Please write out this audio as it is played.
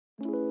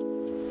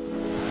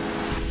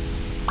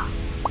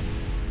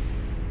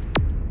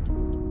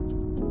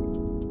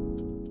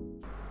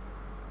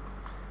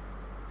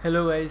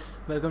Hello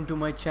guys, welcome to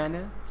my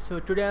channel. So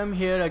today I'm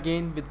here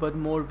again with one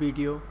more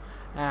video,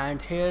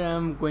 and here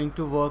I'm going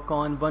to work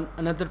on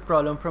another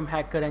problem from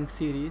HackerRank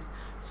series.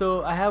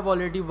 So I have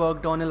already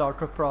worked on a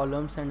lot of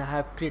problems and I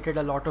have created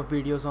a lot of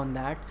videos on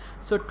that.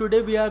 So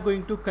today we are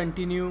going to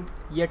continue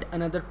yet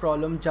another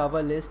problem,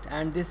 Java list,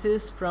 and this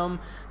is from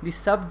the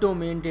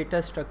subdomain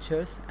data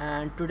structures,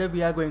 and today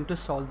we are going to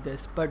solve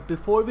this. But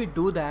before we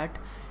do that,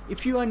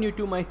 if you are new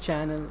to my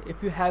channel,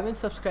 if you haven't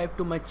subscribed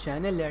to my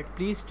channel yet,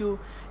 please do.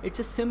 It's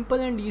a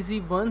simple and easy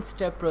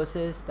one-step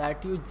process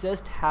that you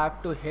just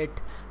have to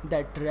hit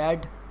that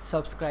red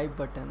subscribe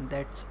button.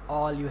 That's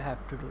all you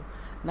have to do.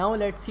 Now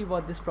let's see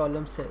what this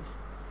problem says.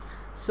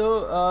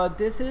 So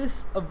this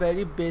is a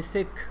very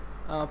basic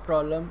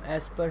problem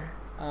as per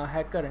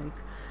HackerRank,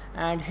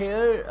 and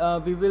here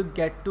we will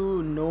get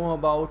to know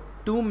about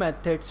two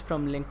methods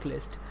from linked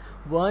list,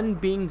 one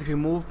being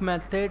remove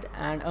method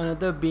and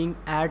another being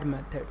add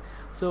method.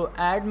 So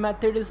add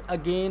method is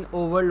again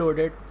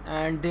overloaded,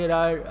 and there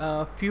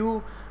are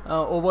few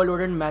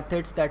overloaded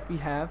methods that we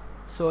have.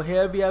 So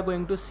here we are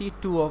going to see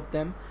two of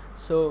them.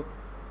 So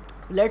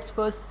let's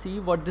first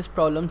see what this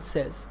problem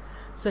says.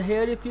 So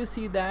here if you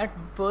see that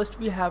first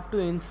we have to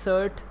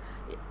insert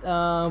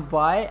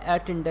y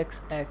at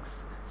index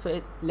x.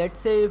 So let's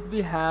say if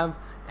we have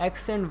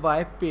x and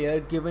y pair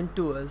given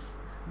to us,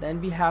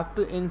 then we have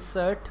to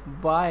insert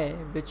y,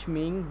 which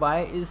means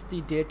y is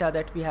the data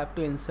that we have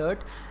to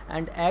insert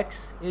and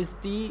x is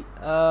the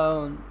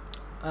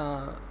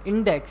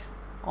index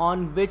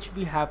on which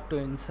we have to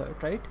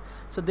insert, right?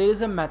 So there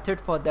is a method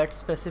for that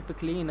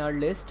specifically in our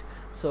list,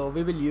 so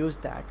we will use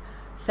that.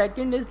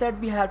 Second is that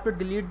we have to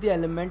delete the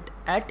element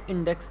at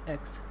index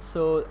x.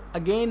 So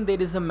again there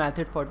is a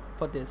method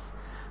for this.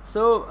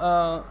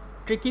 So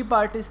tricky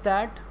part is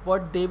that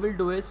what they will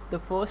do is the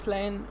first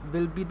line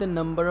will be the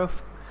number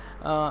of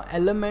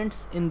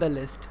elements in the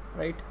list,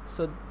 right?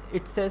 So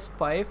it says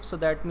 5, so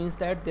that means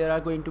that there are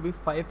going to be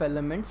 5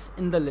 elements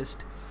in the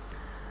list.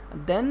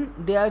 Then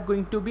there are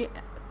going to be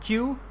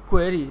q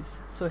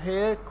queries. So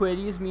here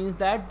queries means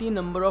that the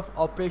number of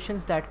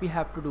operations that we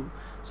have to do.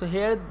 So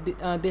here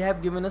they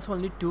have given us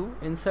only 2,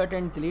 insert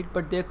and delete,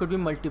 but there could be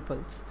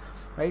multiples,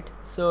 right?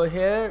 So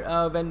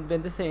here when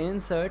they say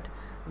insert,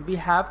 we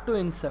have to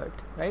insert,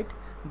 right?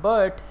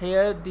 But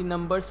here the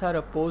numbers are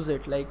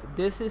opposite, like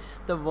this is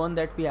the one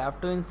that we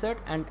have to insert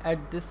and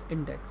at this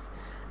index,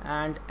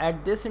 and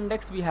at this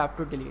index we have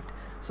to delete.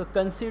 So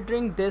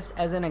considering this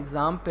as an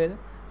example,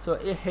 so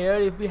here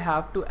if we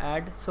have to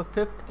add, so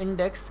 5th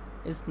index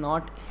is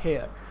not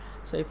here.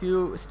 So if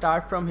you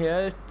start from here,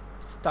 it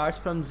starts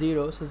from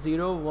 0, so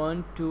 0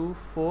 1 2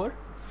 4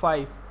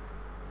 5,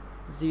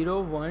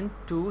 0 1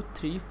 2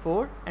 3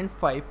 4 and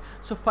 5.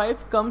 So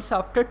 5 comes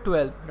after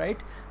 12, right?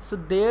 So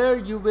there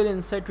you will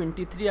insert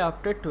 23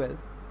 after 12.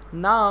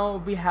 Now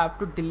we have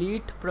to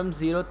delete from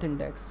 0th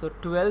index, so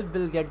 12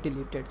 will get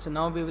deleted. So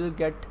now we will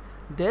get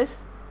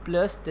this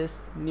plus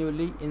this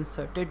newly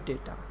inserted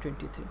data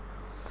 23.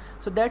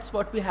 So that's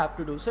what we have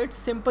to do. So it's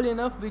simple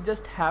enough, we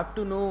just have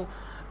to know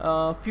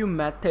a few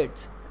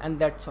methods and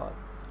that's all.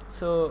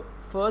 So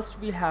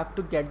first we have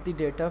to get the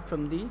data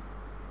from the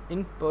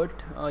input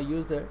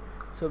user.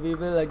 So we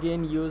will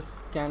again use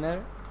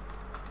scanner.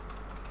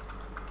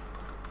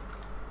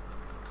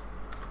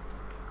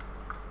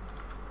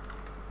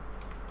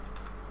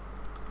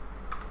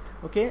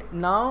 Okay,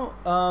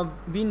 now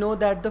we know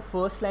that the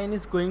first line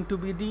is going to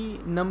be the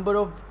number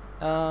of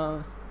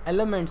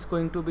elements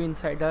going to be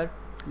inside our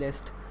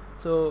list.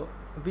 So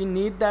we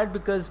need that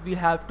because we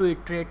have to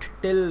iterate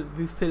till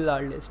we fill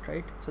our list,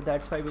 right? So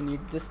that's why we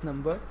need this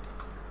number.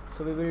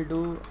 So we will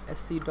do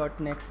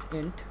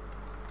sc.nextInt.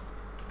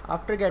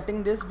 After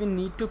getting this, we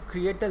need to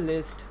create a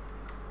list.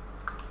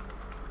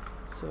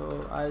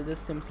 So I'll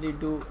just simply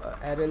do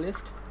array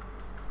list.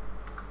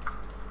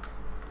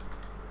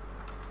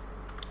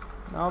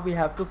 Now we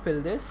have to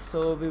fill this,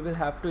 so we will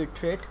have to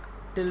iterate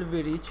till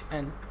we reach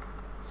n.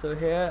 So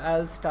here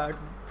I'll start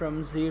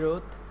from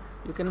 0th.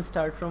 You can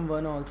start from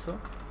 1 also,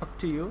 up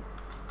to you.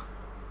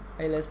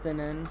 I less than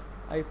n,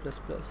 I plus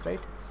plus,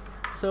 right?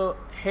 So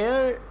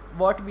here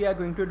what we are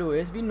going to do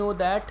is, we know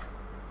that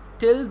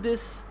till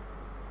this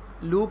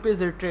loop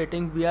is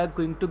iterating, we are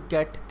going to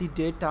get the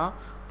data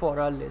for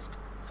our list.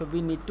 So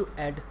we need to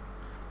add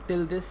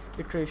till this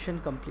iteration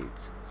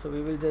completes. So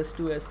we will just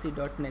do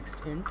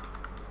sc.nextInt.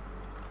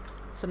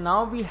 So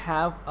now we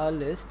have our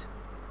list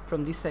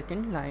from the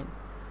second line.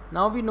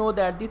 Now we know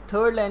that the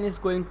third line is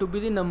going to be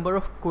the number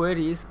of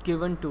queries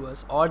given to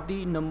us, or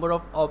the number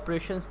of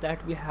operations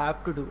that we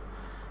have to do.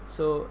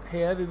 So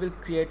here we will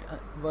create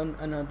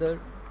another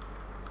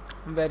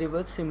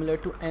variable similar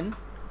to n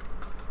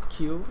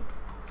q.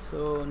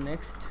 So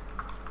next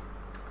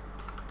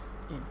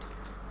int.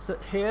 So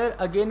here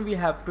again we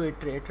have to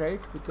iterate,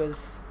 right?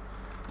 Because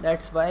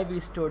that's why we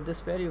stored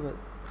this variable,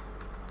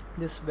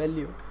 this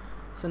value.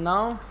 So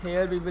now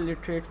here we will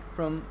iterate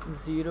from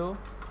 0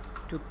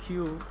 to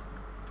q.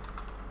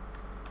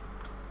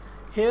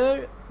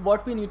 Here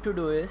what we need to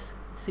do is,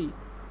 see,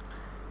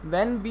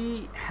 when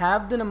we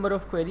have the number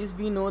of queries,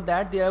 we know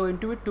that there are going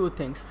to be two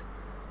things.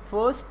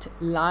 first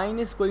line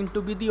is going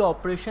to be the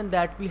operation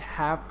that we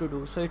have to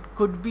do. So it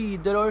could be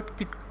either or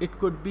it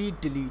could be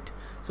delete.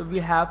 So we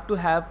have to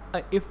have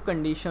a if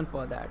condition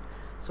for that.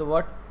 So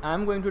what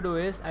I'm going to do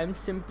is I'm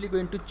simply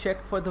going to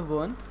check for the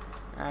one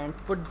and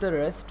put the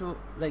rest,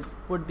 like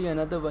put the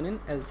another one in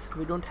else.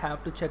 We don't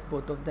have to check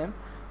both of them.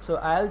 So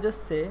I'll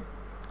just say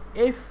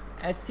if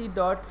sc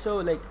dot, so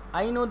like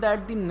I know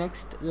that the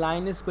next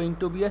line is going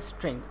to be a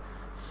string.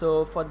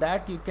 So for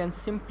that you can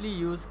simply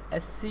use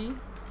sc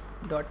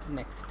dot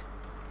next,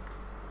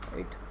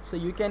 right? So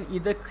you can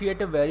either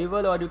create a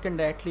variable or you can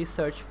directly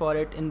search for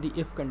it in the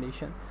if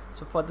condition.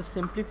 So for the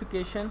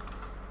simplification,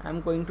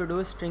 I'm going to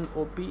do string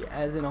op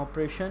as an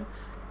operation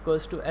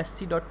equals to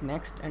sc dot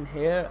next, and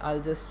here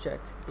I'll just check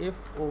if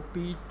op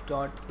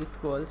dot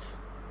equals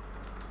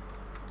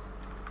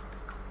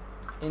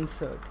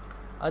insert,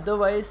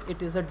 otherwise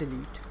it is a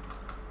delete,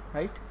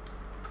 right?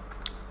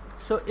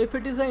 So if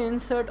it is a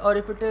insert or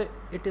if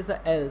it is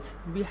a else,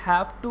 we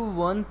have to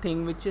one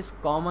thing which is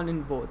common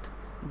in both,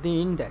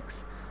 the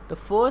index. The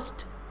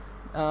first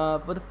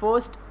for the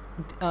first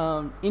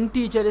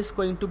integer is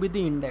going to be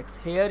the index.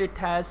 Here it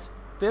has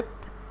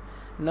fifth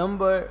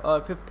number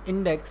or fifth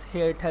index,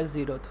 here it has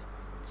 0th.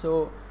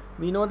 So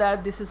we know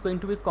that this is going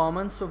to be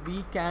common, so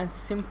we can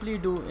simply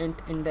do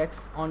int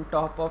index on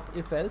top of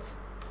if else.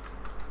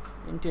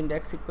 Int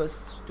index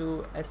equals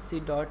to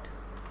sc dot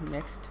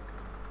next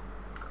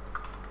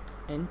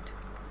int.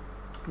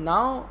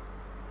 Now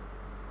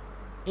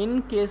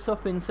in case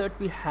of insert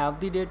we have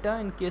the data,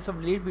 in case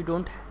of delete we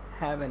don't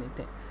have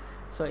anything.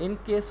 So in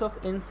case of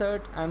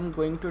insert I'm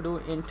going to do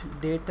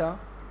int data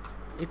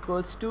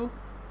equals to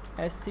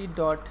sc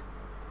dot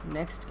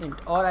next int,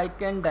 or I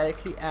can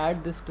directly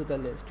add this to the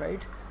list,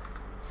 right?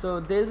 So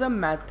there's a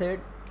method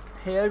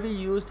here we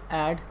used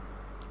add,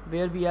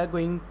 where we are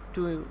going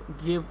to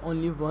give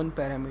only one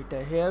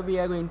parameter. Here we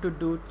are going to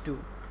do 2.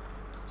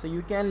 So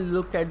you can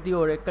look at the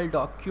Oracle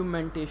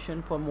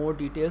documentation for more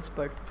details,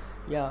 but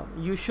yeah,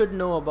 you should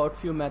know about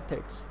few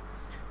methods.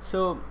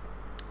 So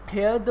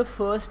here the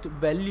first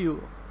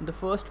value, the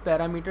first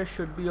parameter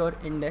should be your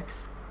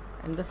index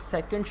and the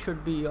second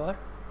should be your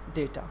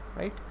data,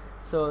 right?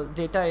 So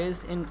data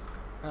is in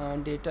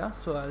data,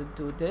 so I'll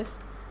do this,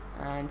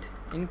 and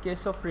in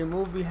case of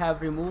remove we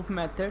have remove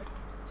method,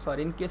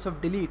 sorry, in case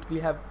of delete we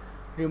have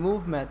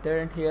remove method,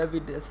 and here we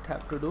just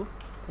have to do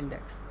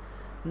index.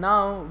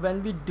 Now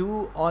when we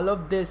do all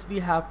of this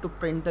we have to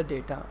print the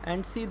data,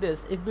 and see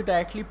this, if we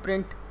directly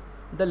print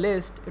the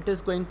list it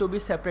is going to be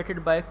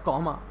separated by a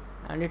comma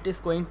and it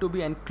is going to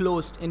be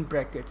enclosed in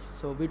brackets,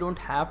 so we don't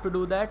have to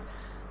do that.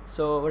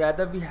 So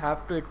rather we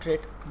have to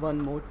iterate one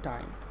more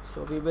time.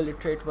 So we will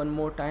iterate one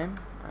more time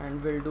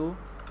and we'll do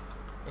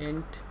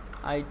int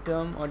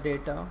item or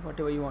data,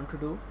 whatever you want to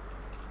do,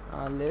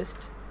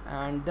 list,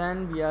 and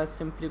then we are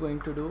simply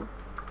going to do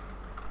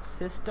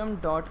system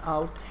dot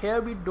out.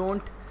 Here we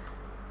don't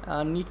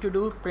need to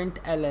do print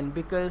ln,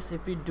 because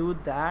if we do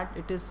that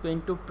it is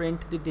going to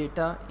print the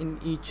data in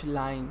each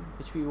line,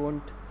 which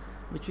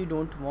we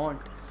don't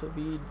want. So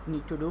we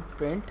need to do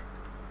print,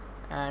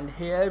 and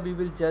here we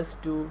will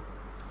just do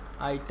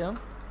item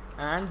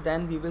and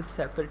then we will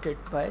separate it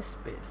by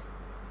space.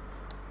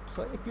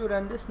 So if you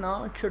run this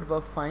now it should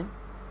work fine.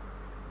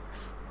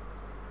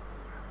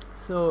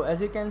 So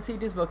as you can see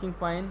it is working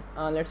fine.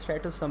 Let's try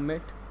to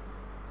submit.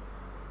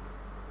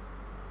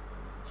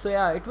 So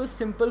yeah, it was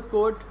simple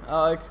code.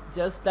 It's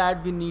just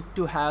that we need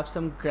to have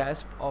some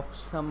grasp of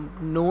some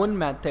known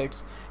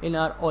methods in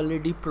our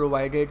already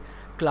provided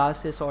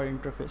classes or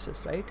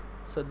interfaces, right?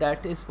 So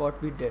that is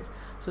what we did.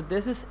 So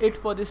this is it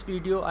for this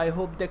video. I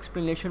hope the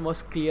explanation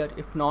was clear.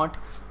 If not,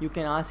 you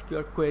can ask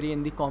your query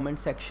in the comment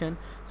section.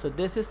 So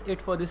this is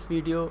it for this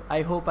video.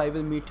 I hope I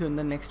will meet you in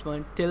the next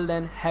one. Till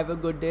then, have a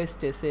good day,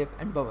 stay safe,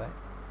 and bye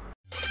bye.